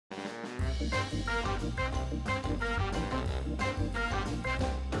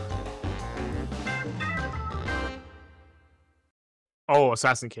Oh,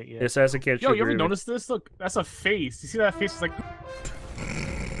 Assassin Kit, yeah. Assassin Kit. Yo, you ever notice this? Look, that's a face. You see that face? It's like.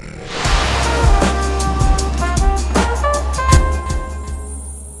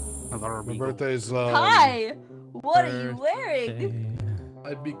 My birthday's. Hi! What are you wearing?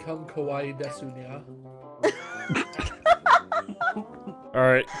 I've become kawaii desunya.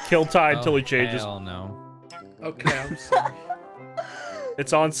 Alright, kill Ty until he changes. Hell no. Okay, I'm sorry.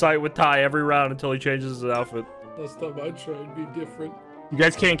 It's on site with Ty every round until he changes his outfit. Last time I tried to be different. You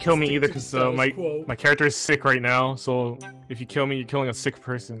guys can't kill me either because my character is sick right now. So if you kill me, you're killing a sick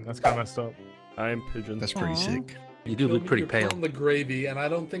person. That's kind of messed up. I am Pigeon. That's pretty sick. You do look pretty pale. The gravy, and I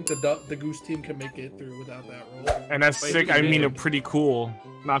don't think the Goose team can make it through without that roll. And that's sick. I mean, pretty cool,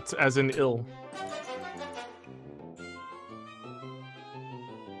 not as in ill.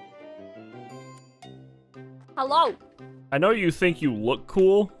 Hello. I know you think you look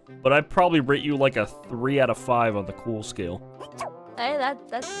cool, but I'd probably rate you like a 3 out of 5 on the cool scale. Hey,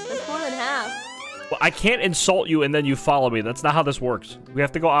 that's more than half. Well, I can't insult you and then you follow me. That's not how this works. We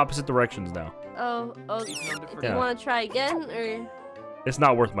have to go opposite directions now. Oh, Yeah. You want to try again, or? It's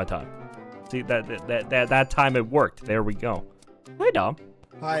not worth my time. See, that time it worked. There we go. Hey, Dom.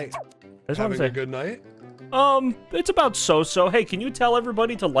 Hi. I just Having want to say, a good night? It's about so-so. Hey, can you tell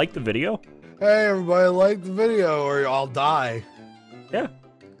everybody to like the video? Hey, everybody, like the video or I'll die. Yeah.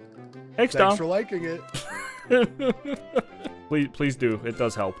 Thanks, Dom. Thanks for liking it. Please do. It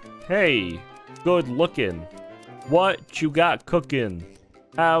does help. Hey, good looking. What you got cooking?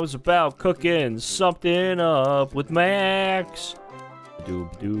 How's about cooking something up with Max? Do.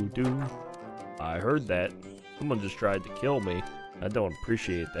 I heard that. Someone just tried to kill me. I don't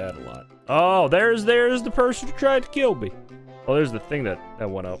appreciate that a lot. Oh, there's the person who tried to kill me. Oh, there's the thing that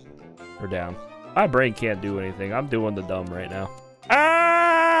went up or down. My brain can't do anything. I'm doing the dumb right now.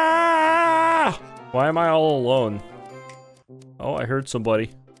 Ah! Why am I all alone? Oh, I heard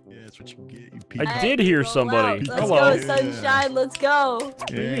somebody. Yeah, that's what you get. I did hear somebody. Let's Hello. go, Sunshine. Let's go.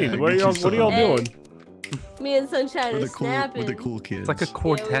 Yeah, what are y'all doing? Me and Sunshine are snapping. We're the cool kids. It's like a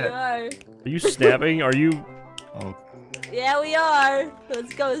quartet. Yeah, Are you snapping? Are you? Oh. Yeah, we are.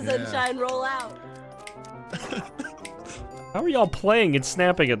 Let's go, Sunshine. Roll out. How are y'all playing and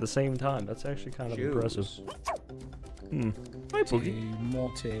snapping at the same time? That's actually kind of impressive. Hi,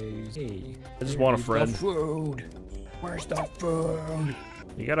 Boogie. Hey. I just want a friend. Food. Where's the food?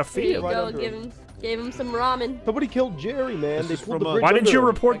 You gotta Here feed you him. go. Give him some ramen. Somebody killed Jerry, man. They pulled the bridge Why didn't you under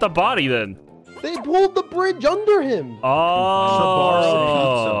him. report the body then? They pulled the bridge under him.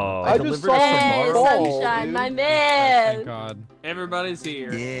 Oh. I just saw Hey, him fall. Sunshine, my man. Thank God. Everybody's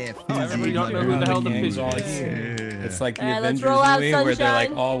here. Yeah. Everybody don't know who the hell the Gang's pigeon all is. here. It's like the Let's Avengers roll out, movie where they're like,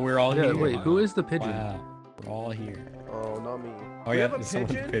 Sunshine. "Oh, we're all Yeah, here." wait, who is the pigeon? Wow. We're all here. Oh, not me. Oh yeah, there's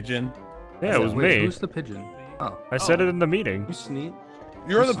someone pigeon. Yeah, it was Wait, me. who's the pigeon? Oh, I said it in the meeting. you sneak.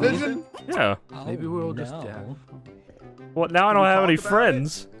 You're the pigeon? Yeah. Maybe we're all just no. deaf. Well, now I don't have any talk about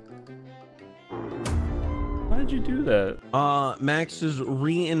friends. Why did you do that? Max is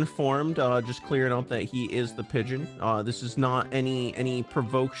re-informed, just clearing up that he is the pigeon. This is not any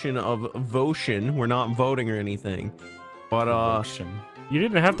provocation of votion. We're not voting or anything. But, You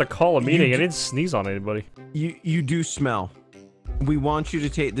didn't have to call a meeting. I didn't sneeze on anybody. you do smell. We want you to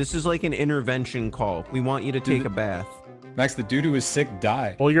take, this is like an intervention call. We want you to take a bath. Max, the dude who was sick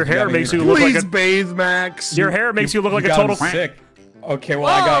died. Well, your hair makes you look like a... bathe, Max. Your hair makes you look like a got total... him sick. Okay, well,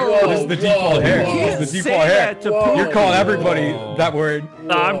 I got this is the default hair. This is the default hair. You're calling everybody that word.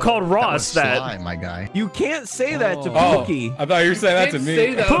 I'm called Ross. Sly, my guy. You can't say that to Oh, Pookie. I thought you were saying that to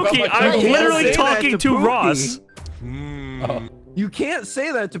me. Pookie, I'm literally talking to Ross. You can't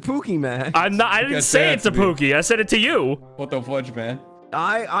say that to Pookie, man. I'm not. I didn't gotta say say it that to to me. Pookie. I said it to you. What the fudge, man?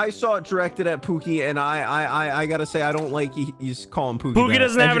 I saw it directed at Pookie, and I gotta say I don't like you call him Pookie. Pookie back.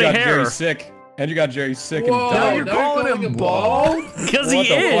 doesn't have And you any got hair. Jerry sick. And you got Jerry sick Whoa, and died. you're calling him bald? Because he What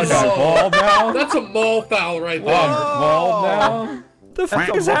the is. fuck, I'm bald now? That's a mall foul right there. I'm bald now? The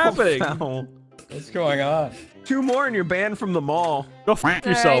fuck is happening? What's going on? 2 more and you're banned from the mall. Go f All right,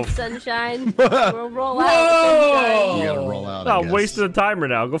 yourself. Sunshine. We'll roll out. Whoa! You gotta roll out. I'm wasting the timer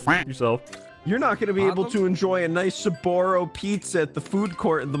now. Go f yourself. You're not going to be able to enjoy a nice 𝗏𝗏𝗄𝗏 pizza at the food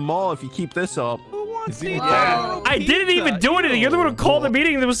court in the mall if you keep this up. Who wants Is he Whoa. I didn't even do anything. You're the one who called the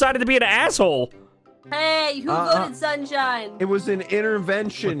meeting and decided to be an asshole. Hey, who voted Sunshine? It was an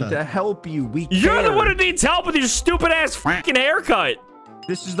intervention to help you. We You're the care. one who needs help with your stupid ass fucking haircut.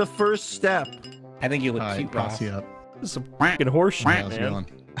 This is the first step. I think you look Hi, cute, Ross. 𝗙𝗂 up. This is some fucking horseshit, How's it man. going?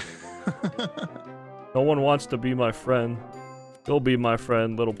 No one wants to be my friend. Still be my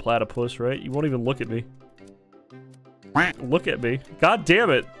friend, little platypus, right? You won't even look at me. Look at me. God damn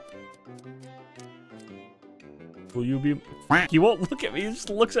it. Will you be... You won't look at me. He just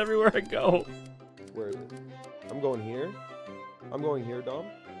looks everywhere I go. Where is it? I'm going here. I'm going here, Dom.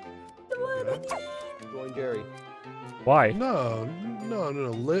 Join Jerry. Why? No.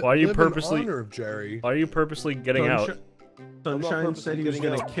 Why are you purposely... In honor of Jerry. Why are you purposely getting out? Sunshine said he was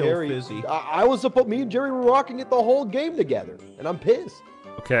gonna kill Fizzy. I was supposed. Me and Jerry were rocking it the whole game together, and I'm pissed.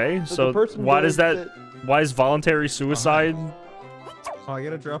 Okay, so why does that... Why is voluntary suicide Oh, I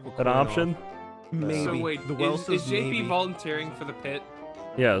gotta drop an option? Maybe. So wait, is JP volunteering for the pit?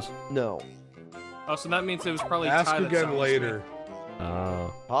 Yes. No. Oh, so that means it was probably Ask Ty that again silenced later. me.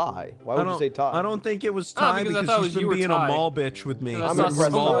 Ty? Why would you say Ty? I don't think it was Oh, Ty because I because thought he's you been were being Ty. a mall bitch with me. That's I'm not impressed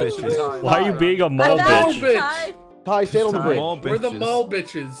small by bitches. that. Why are you being a mall Mall bitch? bitch. Ty, stand on the bridge. Mall We're the bitches. mall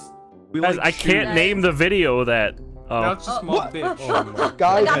bitches. We Guys, like I can't shoes. name the video that... Now it's just small What? bitch.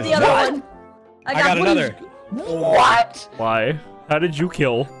 Guys, I got the other one. I got another. What? Why? How did you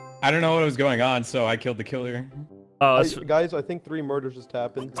kill? I don't know what was going on, so I killed the killer. Guys, I think 3 murders just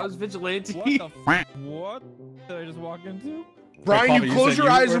happened. I was vigilante. What did I just walk into? Brian, Papa, you you close said your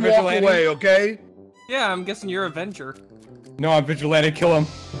you eyes were and walk vigilante? away, okay? Yeah, I'm guessing you're Avenger. No, I'm vigilante. Kill him.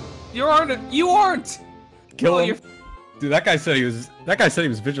 You aren't. You aren't. Kill No, him. you're- Dude, that guy said he was. That guy said he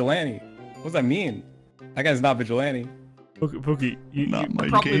was vigilante. What does that mean? That guy's not vigilante. Pookie, you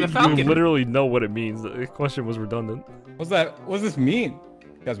Probably the Falcon. literally know what it means. The question was redundant. What's that? What does this mean?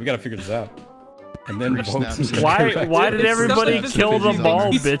 Guys, we gotta figure this out. And then vote. Why did everybody It's kill the Falcon.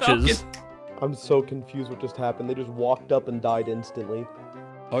 mall He's bitches? I'm so confused what just happened. They just walked up and died instantly.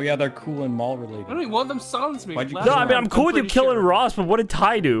 Oh yeah, they're cool and mall related. I don't even want them to silence me. Why'd you last No, I mean, round. I'm cool with you pretty killing sure. Ross, but what did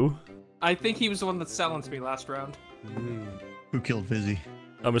Ty do? I think he was the one that silenced me last round. Who killed Fizzy?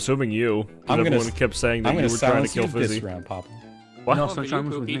 I'm assuming you. 'Cause I'm gonna everyone kept saying that I'm you gonna were trying to silence kill you this Fizzy. round, Papa. What? No, Oh, Sunshine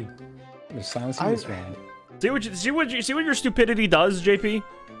was you, with me. Pookie. I'm gonna silence you this round. See what your stupidity does, JP?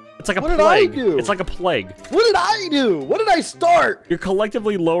 It's like a What did plague. I do? It's like a plague. What did I do? What did I start? You're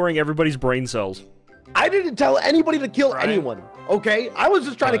collectively lowering everybody's brain cells. I didn't tell anybody to kill Right. anyone. Okay? I was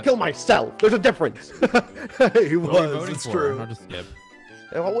just trying to kill myself. There's a difference. He was, it's true. I'll just skip.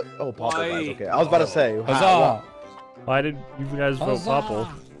 Oh, Papa Why? dies. Okay, I was about to say. Huzzah! Why did you guys vote Popple?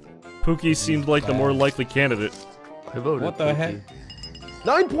 Pookie seemed like the more likely candidate. I voted. What the heck?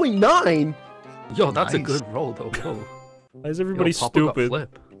 9.9? Yo, that's a Nice. good roll, though. Whoa. Why is everybody Yo, Papa got stupid?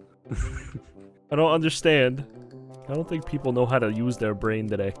 flip. I don't understand. I don't think people know how to use their brain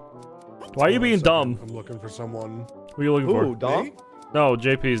today. Why are you being dumb? I'm looking for someone. What are you looking Ooh, for? Dom? Me? No,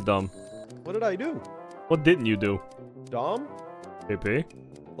 JP's dumb. What did I do? What didn't you do? Dom? JP?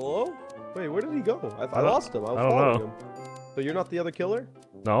 Hello? Wait, where did he go? I don't- lost him. I was I don't following know. him. So you're not the other killer?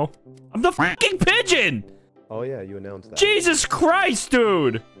 No. I'm the fucking pigeon! Oh yeah, you announced that. Jesus Christ,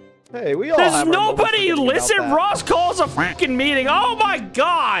 dude! Hey, we all There's have our moments nobody forgetting about listen. that. Ross calls a fucking meeting. Oh my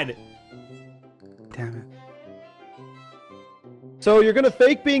god! Damn it. So you're gonna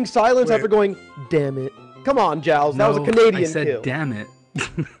fake being silenced Wait. after going, damn it. Come on, Giles, that was a Canadian I said, kill. damn it.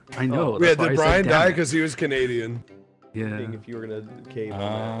 I know. Yeah, that's why I did said, Brian damn die it. because he was Canadian? Yeah. If you were gonna cave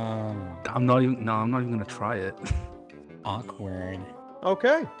on I'm not even gonna try it. Awkward. that.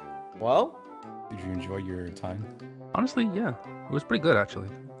 Okay. Well, Did you enjoy your time? Honestly, yeah. It was pretty good actually.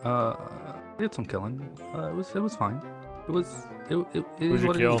 We did some killing. It was fine. It Who'd is you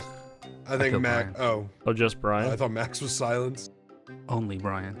what kill? it is. I think killed Mac. Brian. Oh, just I Brian? thought Max was silenced. Only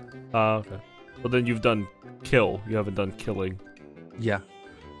Brian. Oh, okay. Well, then you've done kill. You haven't done killing. Yeah.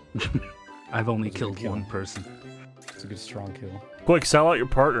 I've only That's a good killed kill. one person. It's a good strong kill. Quick, sell out your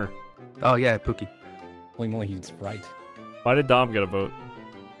partner. Oh yeah, Pookie. Holy moly, he's right. Why did Dom get a vote?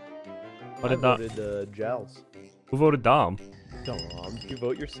 Why I did Dom? voted Giles. Who voted Dom? Dom, you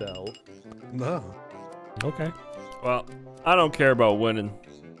vote yourself. No. Okay. Well, I don't care about winning.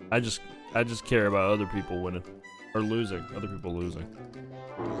 I just care about other people winning or losing. Other people losing.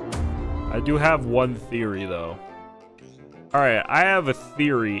 I do have one theory though. All right, I have a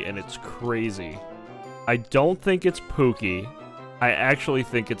theory and it's crazy. I don't think it's Pookie. I actually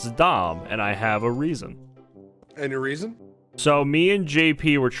think it's Dom, and I have a reason. Any reason? So me and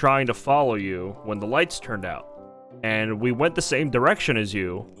JP were trying to follow you when the lights turned out. And we went the same direction as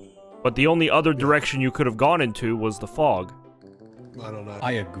you, but the only other direction you could have gone into was the fog. I don't know.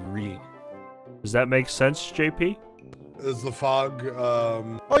 I agree. Does that make sense, JP? Is the fog?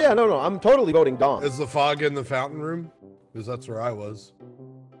 Oh yeah, no, I'm totally voting Dom. Is the fog in the fountain room? Because that's where I was.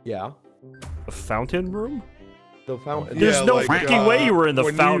 Yeah. The fountain room? The fountain. There's Yeah, no like, fucking way you were in the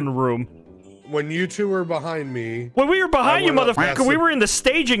when fountain room. When you two were behind me. When we were behind you, went up past motherfucker, we the- were in the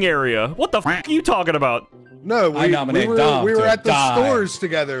staging area. What the fuck are you talking about? No, I nominate we Dom were to at the die. stores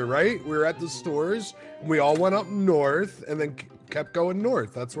together, right? We were at the stores. We all went up north and then kept going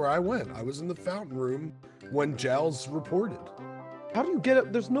north. That's where I went. I was in the fountain room when Giles reported. How do you get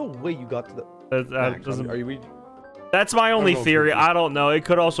up? There's no way you got to the. That doesn't... Are you? That's my only theory. I don't know. It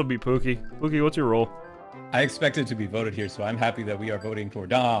could also be 𝗚𝗂𝗃. 𝗚𝗂𝗃, what's your role? I expected to be voted here, so I'm happy that we are voting for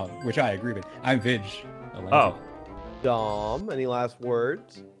Dom, which I agree with. I'm Vidge. Oh. Dom, any last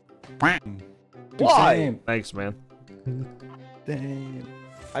words? Why? Thanks, man. Damn.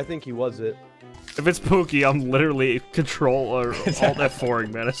 I think he was it. If it's 𝗚𝗂𝗃, I'm literally Control or Alt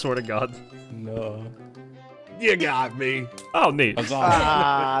F4ing, man. I swear to God. No. You got me. Oh, neat.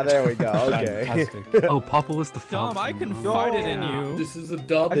 Ah, there we go. Okay. Oh, Papa was the Dom, I confided in you. This is a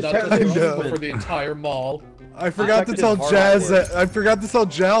dub, I not checked- just for the entire mall. I forgot to tell Jazz that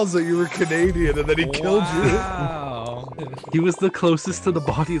Giles that you were Canadian, and then he killed you. Wow. He was the closest to the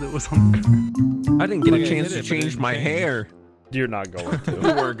body that was on the ground. I didn't get a chance to change my hair. You're not going to. You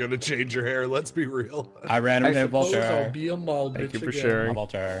weren't gonna change your hair. Let's be real. I ran I into suppose I'll Voltaire. be a mall Thank bitch you for again. sharing.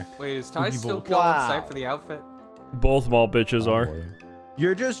 Voltaire. Wait, is Ty still Wow. killing sight for the outfit? Both mall bitches are.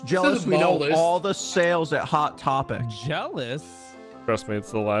 You're just jealous we know all the sales at Hot Topic. Jealous? Trust me,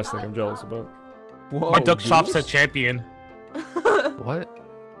 it's the last thing I'm jealous about. Whoa, My duck Goose? shop's a champion. What?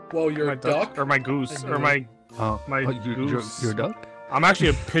 Well, you're My a duck? or my goose or my goose. Your duck? I'm actually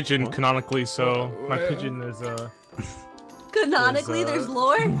a pigeon canonically, so my pigeon is Canonically, there's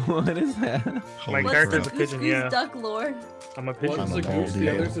lore. What is that? my What's character's the a Goose pigeon. Goose Yeah, duck lore? I'm a pigeon. One's a goose, the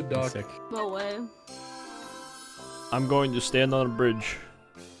other's a duck. No way. I'm going to stand on a bridge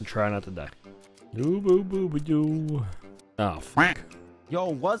and try not to die. Doo boo boo boo doo. Oh, fuck. Yo,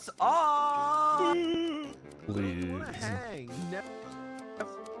 what's up? Please. Hang.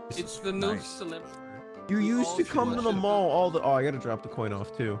 It's the new celebrity. You used to come to the mall all the. Oh, I gotta drop the coin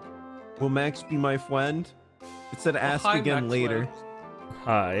off too. Will Max be my friend? It said ask hi, again Maxwell. later.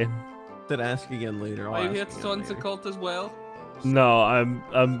 Hi. It said ask again later. I'll Are you ask here again to later. 𝗠𝗶𝗀𝗃 as well? No,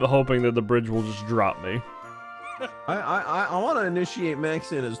 I'm hoping that the bridge will just drop me. I want to initiate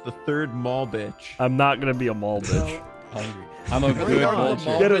Max in as the third mall bitch. I'm not gonna be a mall bitch. Hungry. I'm a good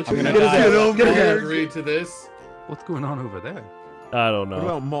vulture. Get it, I'm gonna get it, die. get it, I get it. agree to this. What's going on over there? I don't What know.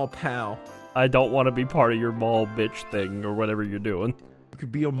 about mall pal? I don't want to be part of your mall bitch thing or whatever you're doing. You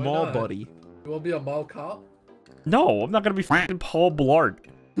could be a mall not? buddy. You want to be a mall cop? No, I'm not gonna be fucking Paul Blart.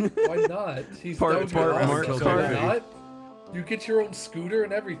 Why not? He's Part- known part your Mark awesome, so Carvey. why not? You get your own scooter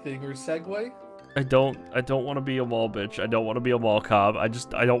and everything, or Segway. I don't want to be a mall bitch. I don't want to be a mall cop. I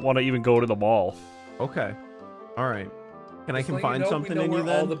don't want to even go to the mall. Okay. All right. Can I Just let you confine know, something we know in you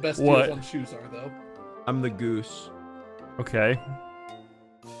where all then? the best What? deals on shoes are, though. I'm the goose. Okay.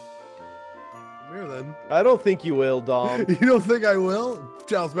 Come here then. I don't think you will, Dom. You don't think I will?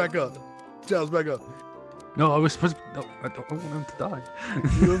 Giles, back up. Giles, back up. No, I was supposed to. No, I don't want him to die.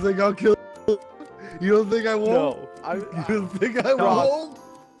 You don't think I'll kill? You don't think I won't? No. You don't think I won't?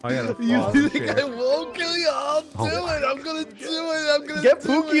 I gotta You fall think shit. I won't kill you? I'll do it. I'm gonna do it. I'm gonna Get do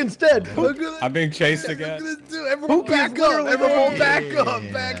𝗚𝗃𝗃 it. instead. I'm being chased I'm again. gonna do it. Everyone 𝗚𝗃 back is up. literally Everyone right back here. up.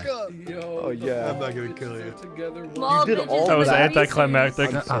 Back up. Yo, Oh, yeah. I'm not gonna kill you. Together, Mall did bitches all That was and that.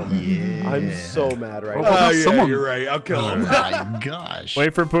 anticlimactic. I'm so mad right Oh, now. Oh yeah, someone- you're right. I'll kill Oh him. my gosh.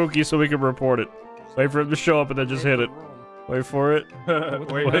 Wait for 𝗚𝗃𝗃 so we can report it. Wait for him to show up and then just hit it. Wait for it.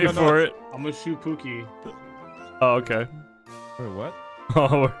 Wait for it. I'm gonna shoot 𝗚𝗃𝗃. Oh, okay. Wait, what?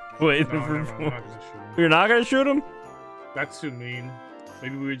 Oh, wait. No, never, I'm not gonna shoot him. You're not gonna shoot him? That's too mean.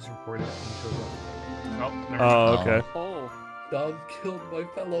 Maybe we would just report it when he shows up. Nope, never mind. Oh, okay. Oh. Dom killed my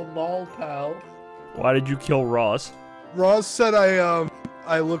fellow mall pal. Why did you kill Ross? Ross said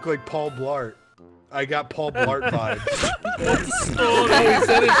I look like Paul Blart. I got Paul Blart vibes.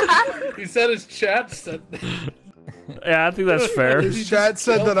 Oh, he said his chat said. Yeah, I think that's fair. His chat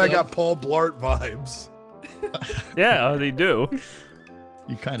said that I got Paul Blart vibes. Yeah, they do.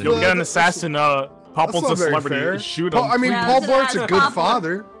 You kind You'll of. get an assassin. Popple's That's not a very celebrity. fair. Shoot him. I mean, Yeah, Paul so Blart's a that's good Papa.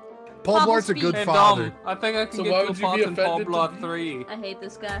 father. Paul Papa Blart's a good Hey, father. Dom, I think I can So get why you a would you part be in Paul offended to Blart me? 3. I hate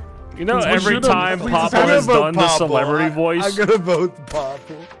this guy. You know, Please every shoot him. time Please Papa I'm gonna has vote done the Popple. celebrity I'm voice, gonna vote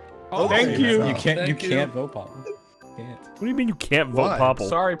Popple. Oh, Thank you. You can't. Thank you you. can't vote Pop. Can't. what do you mean you can't vote Why? Popple?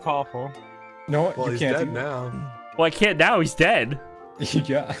 Sorry, Popple. No, Well, you he's can't. dead do now. Well, I can't now. He's dead.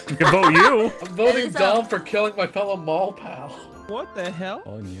 Yeah. I can vote you. I'm voting is Dom for killing my fellow mall pal. What the hell?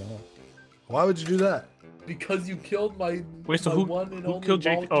 Oh yeah. Why would you do that? Because you killed my, Wait, so my who one and who only killed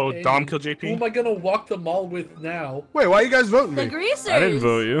mall JP? Oh, companion. Dom killed Who JP. am I gonna walk the mall with now? Wait, why are you guys voting The me? greasers. I didn't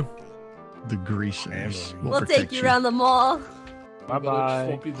vote you. The greasers. will We'll protect take you around the mall. Bye But it just bye.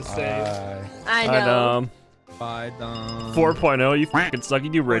 won't be the same. I I know. know. Bye, Dom. 4.0, you fucking suck. You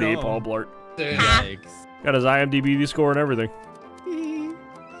do ready, Oh. Paul Blart. Damn. Yikes. Got his IMDb score and everything.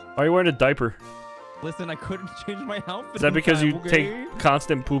 Why are you wearing a diaper? Listen, I couldn't change my outfit. Is that in because time, you okay? take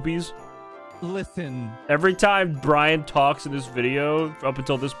constant poopies? Listen. Every time Brian talks in this video, up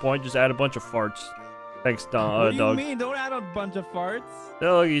until this point, just add a bunch of farts. Thanks, What do you Doug. mean? Don't add a bunch of farts.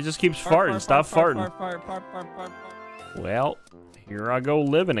 No, he just keeps farting. Stop farting. Fart. Well, here I go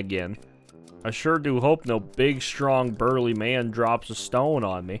living again. I sure do hope no big, strong, burly man drops a stone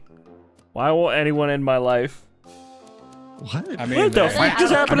on me. Why won't anyone end my life? What? I mean, What the fuck is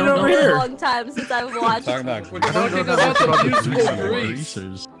happening over It's been here? a long time since I've watched. Talking about We're talking about the musical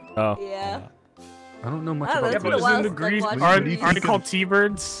Grease. Oh. Yeah. I don't know much I don't know, about it's been a But while isn't the since I've Grease watched What aren't do you they think called of-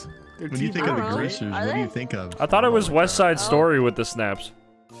 T-birds? When you think of the I don't know. greasers, Are what do you they? think of? I thought it was West Side Oh. Story with the snaps.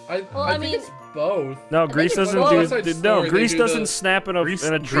 I I think mean- it's both. No, think Grease it's doesn't both. do. West Side No, Story, they Grease do doesn't the- snap in a Grease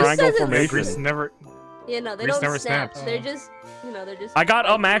triangle doesn't- formation. Grease never. Yeah, no, they Grease don't never snap. snaps. They're just, they're just. I got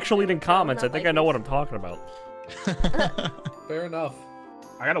like, actually in comments. I not think like I know what this. I'm talking about. Fair enough.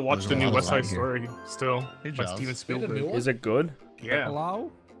 I gotta watch There's the a new lot West of Side here. Story still. Hey, By Giles. Steven Wait, a Spielberg. new one? Is it good? Yeah.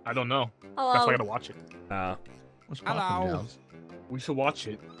 Hello? I don't know. Hello. That's why I gotta watch it. What's Hello. poppin', Giles? We should watch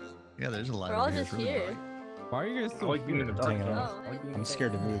it. Yeah, there's a lot We're of all here. just It's really here. bright. Why are you guys I so like being in the dark. Hanging though. out. I like being I'm in the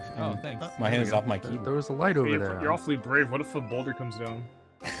scared to move. Oh, thanks. My hand is off my keyboard. There was a light over dark. there. You're awfully brave. What if a boulder comes down?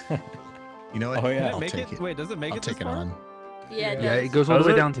 You know what? Oh, yeah. I'll Make take it. it. Wait, does it make I'll it take this it far? on. Yeah, Yeah, does. it goes all Does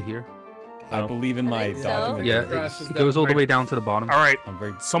the way it? down to here. I believe in my think so. dodge. and Yeah, Crashes it goes all the down. way down to the bottom. All right. I'm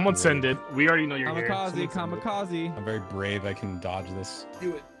very. Someone brave. send it. We already know you're here. Kamikaze, Someone send it. kamikaze. I'm very brave. I can dodge this.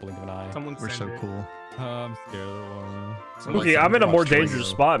 Do it. Blink of an eye. Someone We're send so it. cool. I'm scared of the one. Someone Okay, send I'm in a it. more Watch Joey dangerous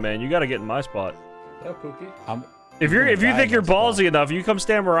go. spot, man. You gotta get in my spot. Yeah, Pookie. If I'm you gonna die think in you're that spot. ballsy enough, you come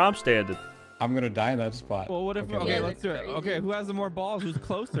stand where I'm standing. I'm gonna die in that spot. Well, what if? Okay, Okay, Yeah, let's do it. that's Okay, crazy. who has the more balls? Who's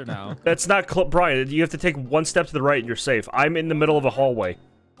closer now? That's not Brian. You have to take one step to the right and you're safe. I'm in the middle of a hallway.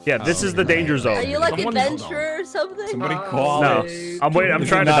 Yeah, this is the danger Are zone. you like Someone- adventure or something? Somebody call No. it. I'm waiting. I'm Is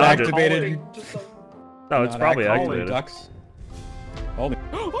it trying to not dodge it. activated? No, it's Not probably activated. activated. Ducks. Holy.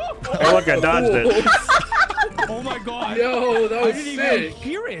 Hey, look, I dodged it. Oh my god! Yo, that I was didn't sick. even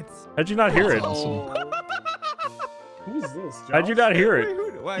hear it. How'd you not hear it? Who's this? How'd you not hear Wait,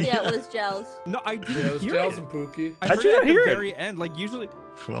 it? wait. Yeah, it was Giles. No, I Yeah, didn't it was hear Giles it. and Pookie. I How'd heard you it not at hear the it? very end. Like usually.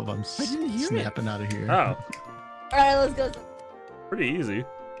 Well, I'm I didn't hear it. snapping out of here. Oh, All right, let's go. pretty easy.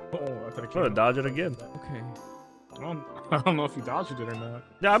 Oh, I thought it I'm came gonna dodge it again. Okay. I don't know if you dodged it or not.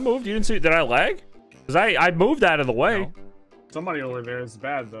 Yeah, I moved. You didn't see? Did I lag? Cause I moved out of the way. No. Somebody over there is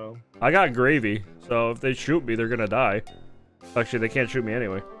bad though. I got gravy, so if they shoot me, they're gonna die. Actually, they can't shoot me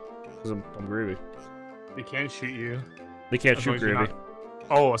anyway, cause I'm gravy. They can shoot you. They can't As long shoot as you're gravy. not-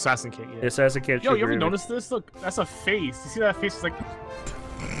 Oh, assassin can't. Yeah. The assassin can't Yo, shoot you ever gravy. noticed this? Look, that's a face. You see that face? It's like.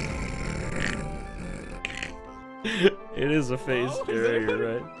 It is a face, Oh, is Jerry. it?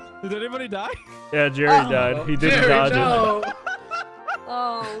 You're right. Did anybody die? Yeah, Jerry Oh. died. He didn't Jerry, dodge it. no.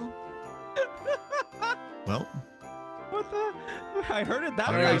 Oh. Well, What the? I heard it that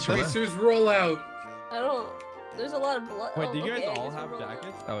All way. right, Alright, so Greasers roll out. I don't. There's a lot of blood. Wait, oh, do you guys okay, I all guess have we're rolling out.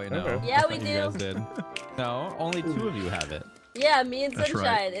 jackets? Oh wait, no. Okay. Yeah, I we thought you guys do. did. No, only two of you have it. Yeah, me and That's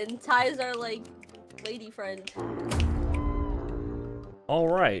Sunshine, right. and Ty's our like lady friend. All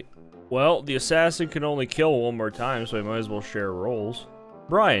right. Well, the assassin can only kill one more time, so we might as well share roles.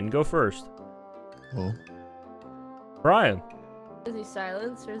 Brian, go first. well, Brian, Is he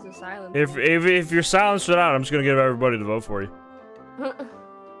silenced or is he silent? if you're silenced or not, I'm just gonna give everybody to vote for you. oh,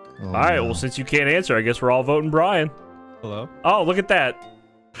 All right. no. Well, since you can't answer, I guess we're all voting Brian. Hello? Oh, look at that.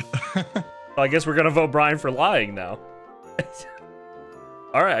 I guess we're gonna vote Brian for lying now.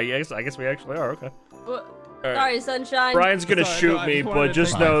 All right. I guess we actually are. Okay. What? All right. Sorry, Sunshine. Brian's gonna Sorry, shoot no, I me, just wanted but to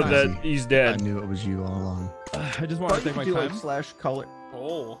just take know my that time. he's I dead. knew it was you all along. I just want to take my do like time. slash color.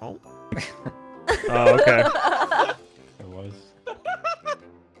 Oh. Oh, okay. It was.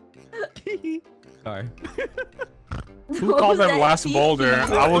 Sorry. Who What called was that that last tee? boulder?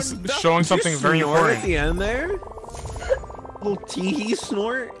 I was No, showing something very Snort at important. the end there. Little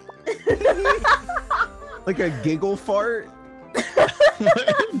snort. Like a giggle fart.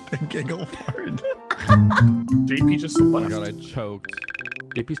 Giggle fart. JP just Oh my left. god, I choked.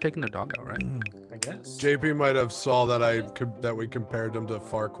 JP's taking the dog out, right? I guess. JP might have saw that that we compared him to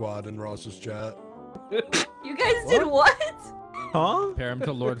Farquaad in Ross's chat. You guys did what? Huh? Compare him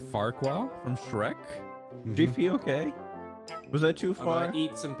to Lord Farquaad from Shrek. GP okay? Was that too I'm far? gonna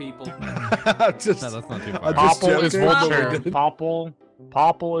eat some people. Just, No, that's not too I far. just Popple is joking, but we vulture. did.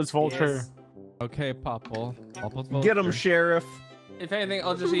 Popple is vulture. Yes. Okay, Popple. Popple's Get him, vulture. Sheriff. If anything,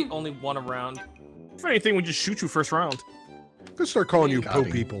 I'll just eat only one around. If anything, we just shoot you first round. I'm gonna start calling you Got Po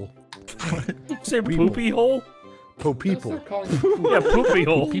him. People. Say poopy hole? Po People. They're calling you Yeah, poopy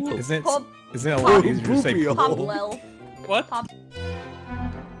hole. Isn't Pop- Isn't it a lot easier to say Poopy hole. Popwell. What?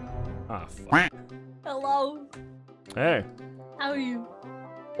 Ah, fuck. Hello. Hey. How are you?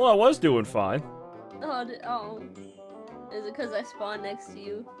 Well, I was doing fine. Oh. Is it because I spawned next to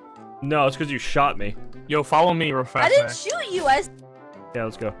you? No, it's because you shot me. Yo, follow me real fast. I didn't Mac. shoot you. Yeah,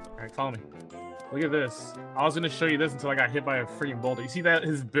 let's go. Alright, follow me. Look at this. I was gonna show you this until I got hit by a freaking boulder. You see that?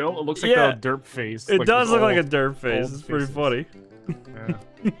 His build? It looks like Yeah. the derp face. It like does this look like a old- derp face. old It's pretty faces. funny.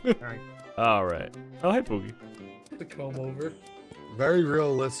 Yeah. Alright. All right. Oh, hey, Poogie. The comb over. Very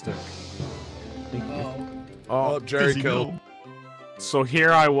realistic. Oh. Oh, Jerry killed. So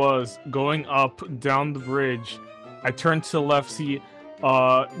here I was going up down the bridge. I turned to the left, see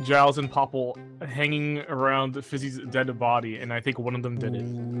Giles and Popple hanging around Fizzy's dead body, and I think one of them did it.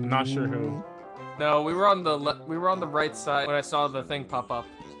 I'm not sure who. No, we were on the right side when I saw the thing pop up.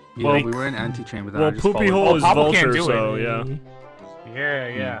 Yeah, Well, we were in antechamber. Then Well, I just Poopy followed. Hole is Popple can't Vulture, do it. so yeah.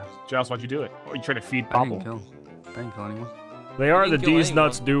 Yeah. Giles, why'd you do it? Or you trying to feed I didn't Popple? kill. I didn't kill anyone. They are the didn't kill D's anyone.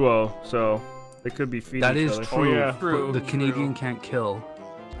 Nuts duo, so they could be feeding That each is other. true. yeah. but True, the true. Canadian can't kill.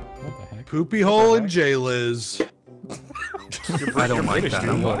 What the heck? Poopy hole and J Liz. I don't like that.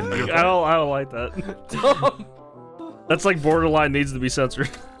 I'm voting no. I don't like that. That's like borderline needs to be censored.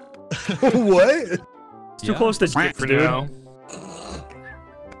 What? It's too close to For dude. now.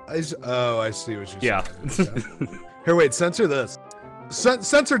 I see what you're Yeah. saying. Here, wait, censor this.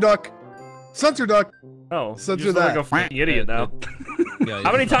 Censor duck. Censor duck. Oh, Censor you just look like that. a fucking idiot now. Yeah,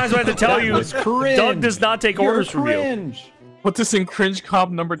 How many times do I have to tell you? It's cringe. Doug does not take orders from you. cringe. Put this in cringe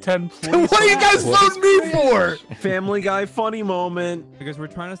comp number 10, please. What do you guys vote me for? Family Guy funny moment. Because we're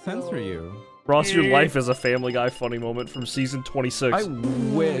trying to censor you. Ross, your life is a Family Guy funny moment from season 26. I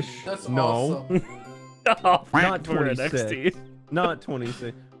wish. That's no. awesome. Oh, Not for 26. NXT. Not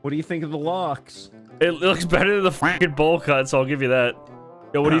 26. What do you think of the locks? It looks better than the fucking bowl cut, so I'll give you that.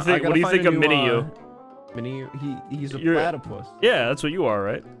 Yo, what do you think? What do you think of Mini You? Mini, he's a You're- platypus. Yeah, that's what you are,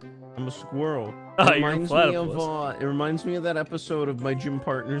 right? I'm a squirrel. Ah, It you're a reminds me of platypus. it reminds me of that episode of My Gym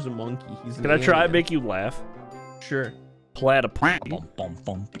Partner's a Monkey. He's an Can I try and alien. make you laugh? Sure. Platypus.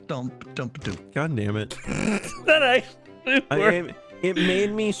 God damn it. That actually worked. It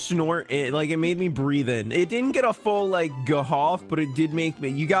made me snort. It made me breathe in. It didn't get a full like gahoff, but it did make me.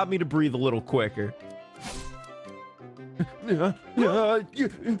 You got me to breathe a little quicker.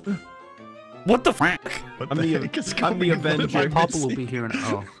 What the fuck? I'm the Avenger. Papa will be here in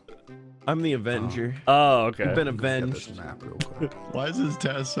I'm the Avenger. Oh, okay. I've been Get avenged. this map real quick. Why is this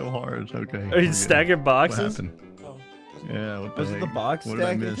task so hard? Okay. Are you we're good. stacking What boxes? happened? Yeah, what the Was it heck? the box What did I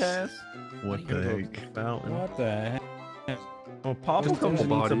stacking miss? task? What the heck? Fountain. What the heck? Oh, Popple Just comes and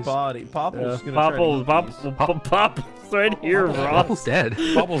couple eats a bodies. body. Popple's Yeah. gonna try to eat these. Popple's right here, Ross. Papa's dead.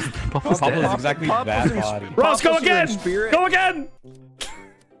 Bubbles Papa's is dead. exactly Popple's that in- body. Ross, go Popple's in again! spirit. Go again!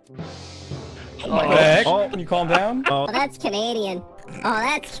 What the heck? Can you calm down? Oh, Oh, that's Canadian. Oh,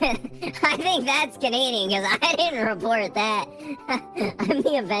 that's. I think that's Canadian because I didn't report that. I'm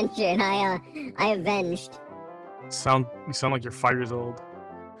the Avenger, and I avenged. You sound like you're 5 years old.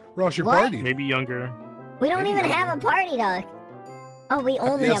 Ross, your What? party. Maybe younger. We don't even have a party, dog. Oh, we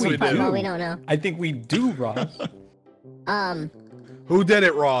only Yes, have a we party. do. Well, we don't know. I think we do, Ross. Who did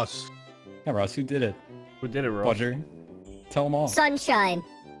it, Ross? Yeah, Ross, who did it? Who did it, Ross? Roger. Tell them all. Sunshine.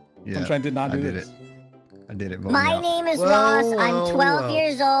 Yeah, Sunshine did not I do did this. it. I did it. Vote me My out. name is Well, Ross. well, I'm 12 well.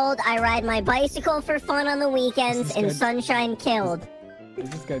 years old. I ride my bicycle for fun on the weekends, This and guy- Sunshine killed. What does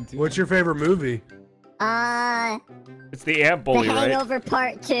this guy do? What's your favorite movie? It's the Ant The Bully, right? Hangover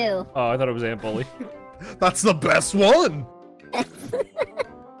Part 2. Oh, I thought it was Ant Bully. That's the best one. I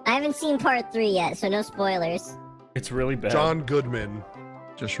haven't seen Part 3 yet, so no spoilers. It's really bad. John Goodman.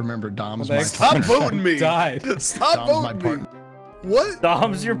 Just remember, Dom's Well, my thanks. Stop partner. voting me. Died. Stop Dom's my voting me. partner. What?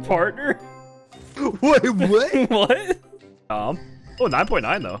 Dom's your partner? Wait, what? What? Oh,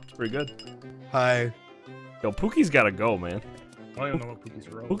 9.9 though. It's pretty good. Hi. Yo, Pookie's gotta go, man. I don't even know what Pookie's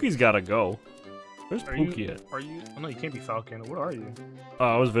role. Pookie's gotta go. Where's Are Pookie you? at? Are you? Oh no, you can't be Falcon. What are you? Oh,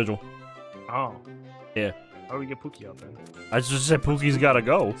 I was Vigil. Oh. Yeah. How do we get Pookie out then? I just said Pookie's gotta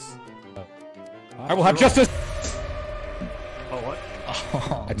go. I will have justice. Oh what?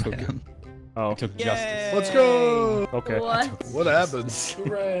 Oh, I took man. Oh. I took justice. Let's go. Okay. What? What happened?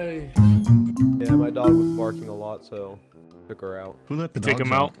 Hooray. Yeah, my dog was barking a lot, so took her out. Who let the Take dogs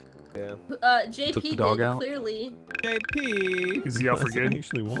him out. Yeah. JP Took the dog did, out? clearly. JP. Is he out for It good?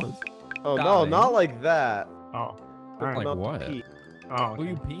 actually was. Oh no, Dying. not like that. Oh. Took Alright. him out to what? pee. Oh. Who are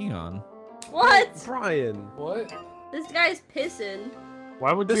you peeing on? What? Brian. What? This guy's pissing.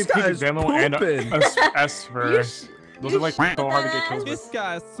 Why would This we pick guy's Demo and pooping. S for? You sh- Those are like so hard to get kills This with.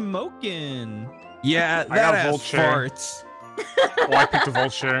 guy's smoking. Yeah, I got that ass vulture. farts. Oh, I picked a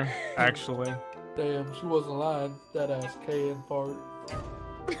vulture, actually. Damn, she wasn't lying. That ass K and fart.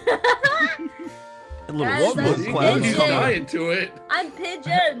 Guys, I'm He's pigeon. dying to it. I'm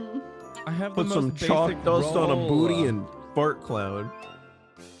pigeon. I have Put the some most chalk basic dust on a roll. booty and fart cloud.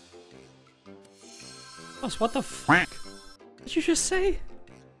 What the fuck? What did you just say?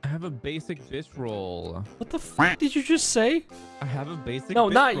 I have a basic bitch roll. What the fuck did you just say? I have a basic. No,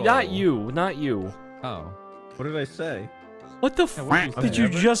 bitch not roll. you, not you. Oh. What did I say? What the Yeah, what fuck did you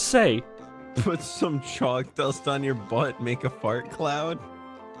just say? Put some chalk dust on your butt, make a fart cloud.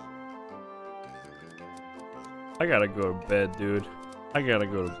 I gotta go to bed, dude. I gotta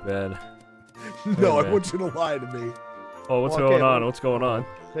go to bed. No, Okay. I want you to lie to me. Oh, what's Okay, going on? well- What's going on?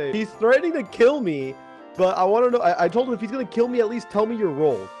 Hey, he's threatening to kill me, but I want to know. I told him if he's gonna kill me, at least tell me your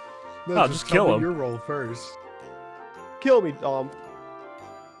role. No, Oh, just tell kill me him. Your roll first. Kill me, Dom.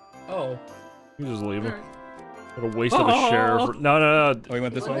 Oh. You just leave him. What a waste of a sheriff. No. Oh, we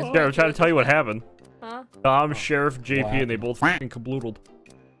went this way? Sheriff, I'm trying to tell you what happened. Huh? I'm Sheriff JP Wow. and they both fucking kabloodled.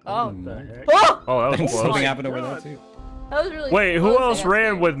 Oh. The heck? Oh! Oh, that was Something close. happened over there too. That was really Wait, who close, else I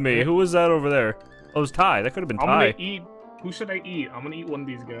ran think. with me? Who was that over there? Oh, it was Ty. That could have been I'm Ty. gonna eat. Who should I eat? I'm gonna eat one of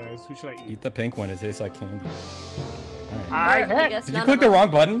these guys. Who should I eat? Eat the pink one. It tastes like candy. I guess Did you none click of the us-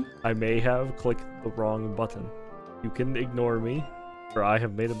 wrong button? I may have clicked the wrong button. You can ignore me, or I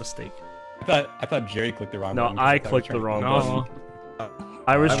have made a mistake. I thought Jerry clicked the wrong button. No, 'cause I thought he was clicked the trying to- wrong No. button.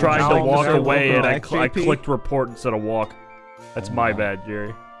 I was I was trying to trying to walk say away and welcome I, back, I JP. clicked report instead of walk. That's Oh my my. bad,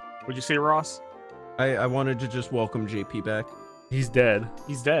 Jerry. What'd you say, Ross? I wanted to just welcome JP back. He's dead.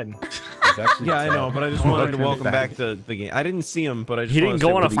 He's dead. It's actually Yeah, I know, but I just wanted to Okay. welcome back to the game. I didn't see him, but I just He wanted didn't to go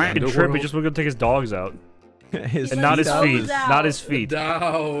say on a what he fucking did. trip. He just went to take his dogs out. His And not his Dogs feet. out. Not his feet.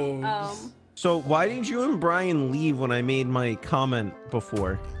 Dogs. So why didn't you and Brian leave when I made my comment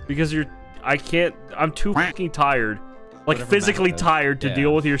before? Because I can't. I'm too fucking tired. Like Whatever physically Matt said. tired to Yeah.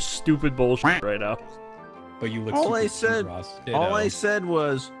 deal with your stupid bullshit right now. But you look All super I cute, said, Ross. all I said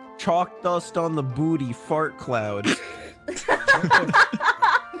was chalk dust on the booty, fart cloud.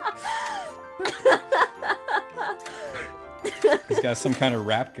 He's got some kind of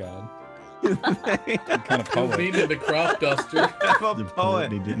rap god. Some kind of I'm poet. meaning the crop duster. I'm a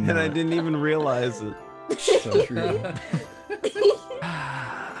poet, and I didn't even realize it. So true.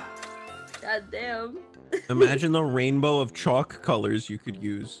 God damn. Imagine the rainbow of chalk colors you could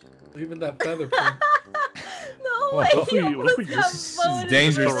use. Even that feather print. No, Well, I hopefully- almost hopefully got this is voted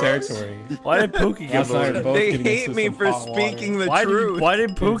Dangerous for. territory. Why did Pookie get Last night voted? both They getting hate into me some for hot speaking water. the Why truth.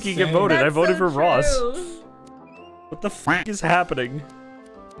 did Pookie get Insane. voted? I That's voted so for Ross. true. What the fuck is happening?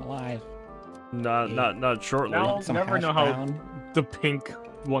 Alive. Not shortly. Now I'll Some never hash know how brown. the pink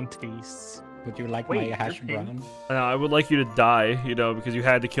one tastes. Would you like Wait, my hash you're pink? brown? I would like you to die, you know, because you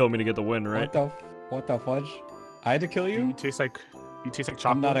had to kill me to get the win, right? What the fudge? I had to kill You you? taste like chocolate.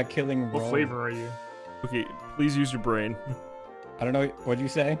 I'm not a killing What roll. flavor are you? Okay, please use your brain. I don't know. What'd you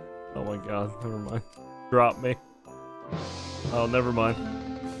say? Oh my god, never mind. Drop me. Oh, never mind.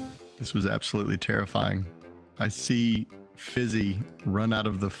 This was absolutely terrifying. I see Fizzy run out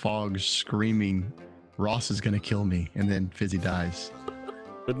of the fog screaming, Ross is gonna kill me, and then Fizzy dies.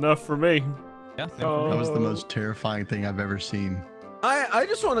 Good enough for me. Yeah, That was the most terrifying thing I've ever seen. I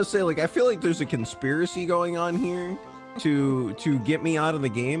just want to say, like, I feel like there's a conspiracy going on here to get me out of the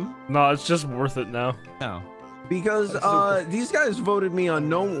game. No, it's just worth it now. No. Because these guys voted me on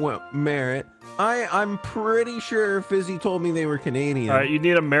no merit. I'm pretty sure Fizzy told me they were Canadian. All right, you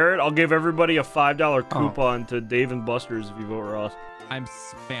need a merit? I'll give everybody a $5 coupon to Dave and Buster's if you vote Ross. I'm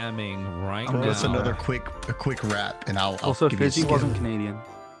spamming right I'm now. just another quick rap, and I'll Also, give you a Fizzy skip. wasn't Canadian.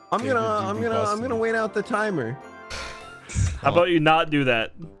 I'm gonna wait out the timer. How about you not do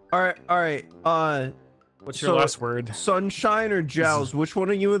that? All right. What's your last word? Sunshine or Jowls? Which one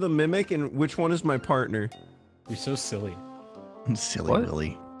are you the mimic, and which one is my partner? You're so silly. Silly What?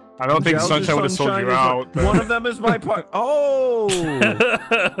 Willy. I don't think Jowls or Sunshine would have sold Sunshine you is out. One of them is my part. Oh,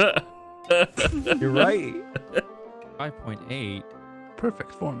 you're right. 5.8.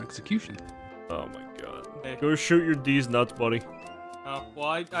 Perfect form execution. Oh my god. Go shoot your D's nuts, buddy. Oh, well,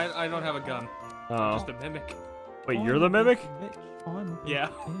 I don't have a gun. Oh. I'm just a mimic. Wait, you're the mimic? Yeah.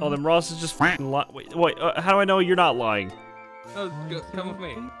 Oh, then Ross is just fucking wait, how do I know you're not lying? No, come with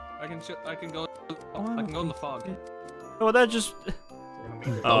me. I can go. I can go in the fog. Oh, that just.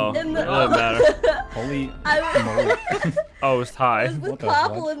 Oh, In the- that doesn't matter. Holy I Oh, it's Ty. was with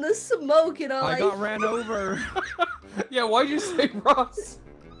Popple in the smoke and all. I got ran over. Yeah, why'd you say Ross?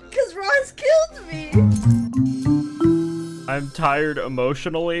 Because Ross killed me. I'm tired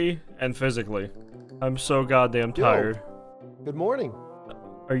emotionally and physically. I'm so goddamn tired. Good morning.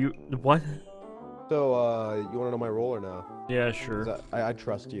 Are you what? So, you want to know my role or no? Yeah, sure. I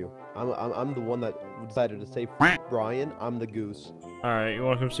trust you. I'm the one that decided to say Brian. I'm the goose. All right, you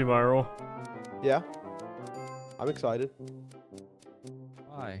want to come see my role? Yeah. I'm excited.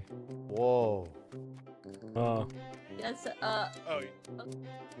 Why? Whoa. Yes.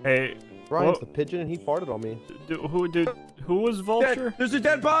 Hey. Brian's the pigeon, and he farted on me. Who was Vulture? There's a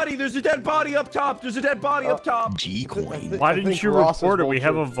dead body. There's a dead body up top. There's a dead body up top. G-Coin. Why didn't you report it? We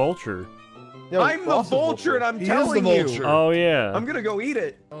have a vulture. Yeah, I'm the vulture, and I'm telling you. Oh yeah. I'm gonna go eat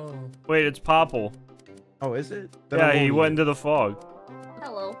it. Oh. Wait, it's 𝗶𝗄𝗄. Oh, is it? Yeah, he went into the fog.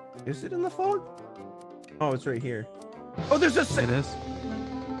 Hello. Is it in the fog? Oh, it's right here. Oh, there's a. It is.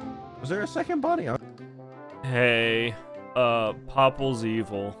 Was there a second body? Hey, 𝗶𝗄𝗄's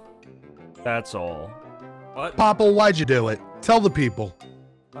evil. That's all. What? Popple, why'd you do it? Tell the people.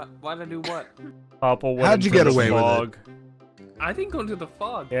 Why'd I do what? 𝗶𝗄𝗄 went How'd you into get the away with it? fog. I didn't go into the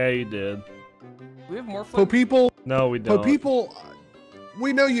fog. Yeah, you did. We have more Po fun. people. No, we Po don't. people.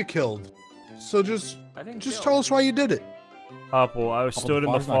 We know you killed. So just tell us why you did it. 𝗶𝗄𝗄, I stood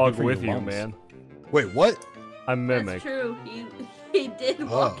in the fog's not fog good for with your you, lungs. man. Wait, what? I'm Mimic. That's true. He did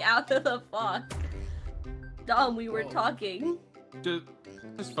walk out of the fog. Dom, we were talking.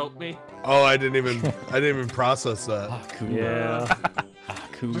 Just vote me. Oh, I didn't even process that. Yeah.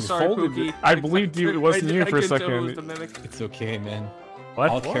 I'm sorry, Pookie. I believed you. It wasn't you for a couldn't tell who was second. the mimic. It's okay, man. What?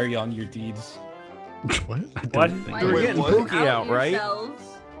 I'll carry on your deeds. What? What? We're getting Pookie out, right?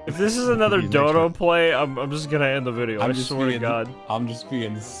 If this is another Dodo play, I'm just gonna end the video. I just swear to being- God. I'm just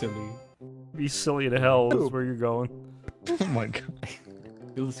being silly. Be silly to hell is where you're going. Oh my god.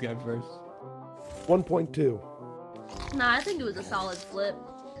 Do this guy first. 1.2. Nah, I think it was a solid flip.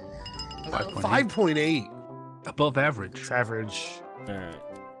 5.8. Above average. It's average.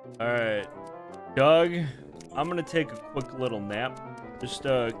 Alright. Doug, I'm gonna take a quick little nap. Just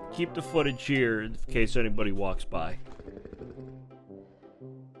keep the footage here in case anybody walks by.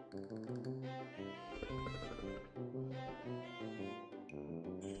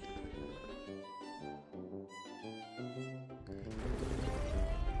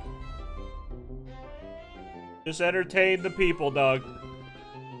 Just entertain the people, Doug.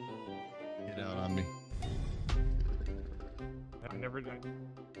 Get out on me. I've never done.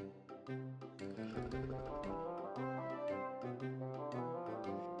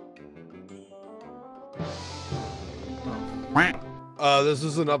 This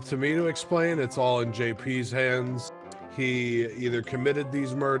isn't up to me to explain. It's all in JP's hands. He either committed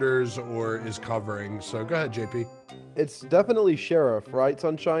these murders or is covering. So go ahead, JP. It's definitely Sheriff, right,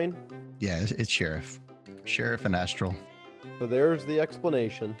 Sunshine? Yeah, it's Sheriff. Sheriff and Astral. So there's the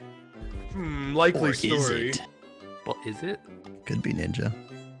explanation. Likely Or story. Is it? Well, is it? Could be Ninja.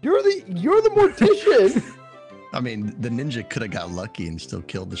 You're the mortician. I mean, the ninja could have got lucky and still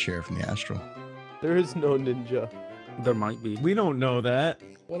killed the sheriff and the Astral. There is no ninja. There might be. We don't know that.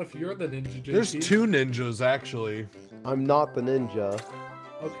 What if you're the ninja, JP? There's two ninjas, actually. I'm not the ninja.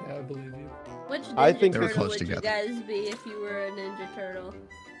 Okay, I believe you. Which ninja I think they were turtle close would you together. guys be if you were a ninja turtle?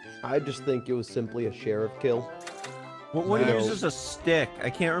 I just think it was simply a sheriff kill. What one You know. uses a stick? I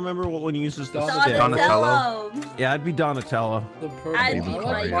can't remember what one uses the Donatello. stick. Donatello. Yeah, I'd be Donatello. The purple. I'd I be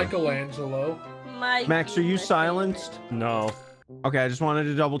like like- Michelangelo. Mikey, Max, are you my silenced? No. Okay, I just wanted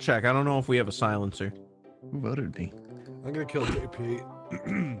to double check. I don't know if we have a silencer. Who voted me? I'm gonna kill JP.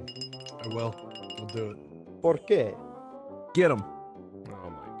 I will. I'll do it. ¿Por qué? Get him. Oh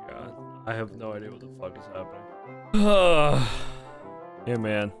my god. I have no idea what the fuck is happening. Hey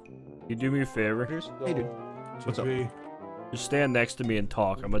man, you do me a favor? Hey, dude. What's up? JP. Just stand next to me and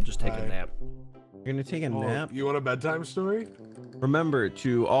talk. I'm gonna just take a Hi. nap. You're gonna take a Oh, nap? you want a bedtime story? Remember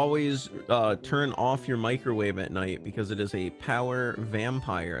to always turn off your microwave at night because it is a power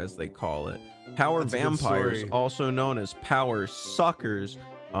vampire, as they call it. Power That's a good vampires, story. also known as power suckers,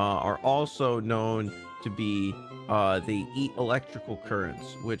 are also known to be they eat electrical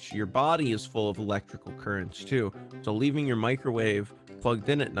currents, which your body is full of electrical currents too. So leaving your microwave plugged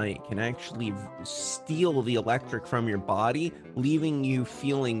in at night can actually steal the electric from your body, leaving you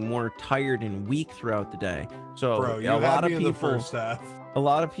feeling more tired and weak throughout the day. So Bro, you a had lot of me in the people first half. a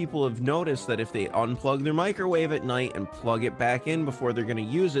lot of people have noticed that if they unplug their microwave at night and plug it back in before they're going to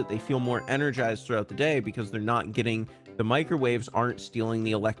use it, they feel more energized throughout the day because they're not getting the microwaves aren't stealing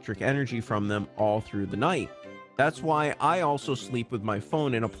the electric energy from them all through the night. That's why I also sleep with my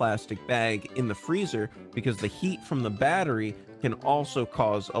phone in a plastic bag in the freezer, because the heat from the battery can also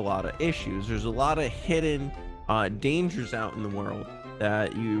cause a lot of issues. There's a lot of hidden dangers out in the world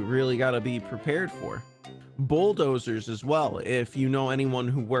that you really got to be prepared for. bulldozers as well. If you know anyone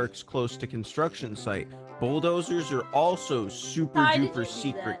who works close to construction site, bulldozers are also super duper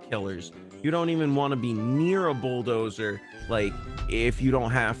secret killers. You don't even want to be near a bulldozer, like, if you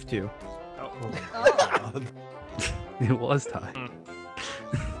don't have to. Oh. It was time.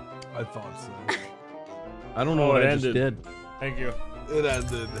 I thought so. I don't know what I just did. Thank you. It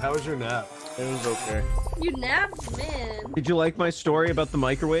ended. How was your nap? It was okay. You napped, man. Did you like my story about the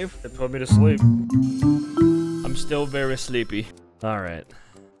microwave? It put me to sleep. I'm still very sleepy. All right.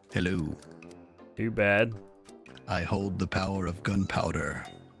 Hello. Too bad. I hold the power of gunpowder.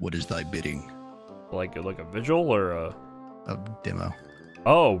 What is thy bidding? Like a vigil or a demo.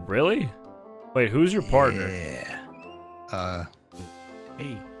 Oh, really? Wait, who's your partner? Yeah. Hey,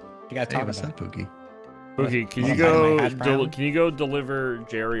 you gotta talk what's about up, Pookie? Pookie, can you go deliver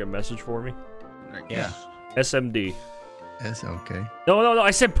Jerry a message for me? Yeah. SMD. That's okay. No,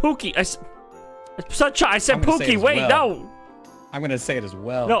 I said Pookie. Sunshine, I said Pookie. Wait, no. I'm gonna say it as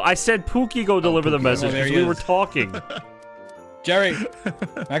well. No, I said Pookie go deliver the message there because he we were is. talking. Jerry,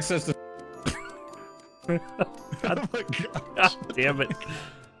 access to. God, God damn it.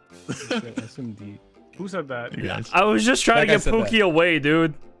 SMD. Who said that? Yes. I was just trying to get Pookie away,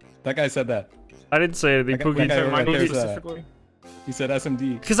 dude. That guy said that. I didn't say anything. That Pookie guy said right my there name said that. Specifically? He said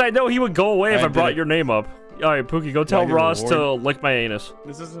SMD. because I know he would go away if I did brought it. your name up. All right, Pookie, go I tell get a Ross to reward? lick my anus.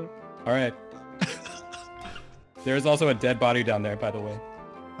 This isn't. All right. There is also a dead body down there, by the way.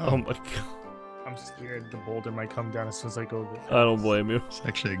 Oh my god. I'm scared the boulder might come down as soon as I go there. I don't blame you. It's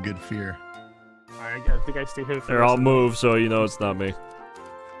actually a good fear. I think I stay here for the Here, rest I'll of the- move so you know it's not me.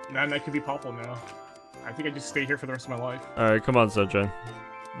 Nah, that could be Popple now. I think I just stay here for the rest of my life. All right, come on, Sunshine.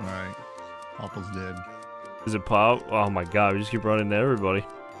 All right. Popple's dead. Is it Pop? Oh my god, we just keep running to everybody.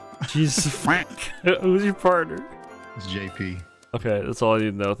 Jesus. Who's your partner? It's JP. Okay, that's all I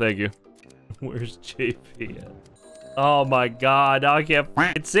need to know. Thank you. Where's JP at? Oh my god, now I can't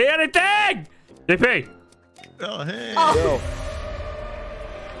f***ing see anything! JP! Oh, hey! Yo.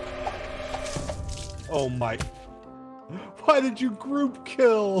 Oh my. Why did you group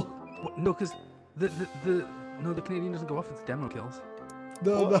kill? No, because the Canadian doesn't go off its demo kills.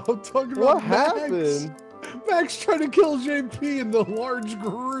 No, I'm talking What about Max. happened? Max tried to kill JP in the large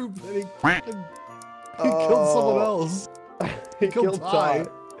group, and he killed someone else. He killed Ty.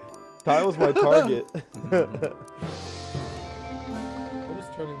 Ty was my target. I was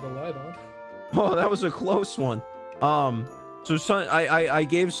turning the light on. Oh, that was a close one. So I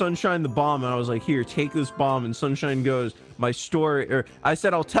gave Sunshine the bomb, and I was like, here, take this bomb. And Sunshine goes, my story, or I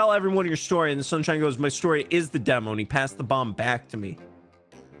said, I'll tell everyone your story. And the Sunshine goes, my story is the demo. And he passed the bomb back to me.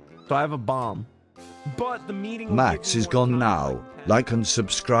 So I have a bomb. But the meeting... Max is gone now. Like and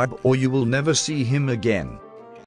subscribe or you will never see him again.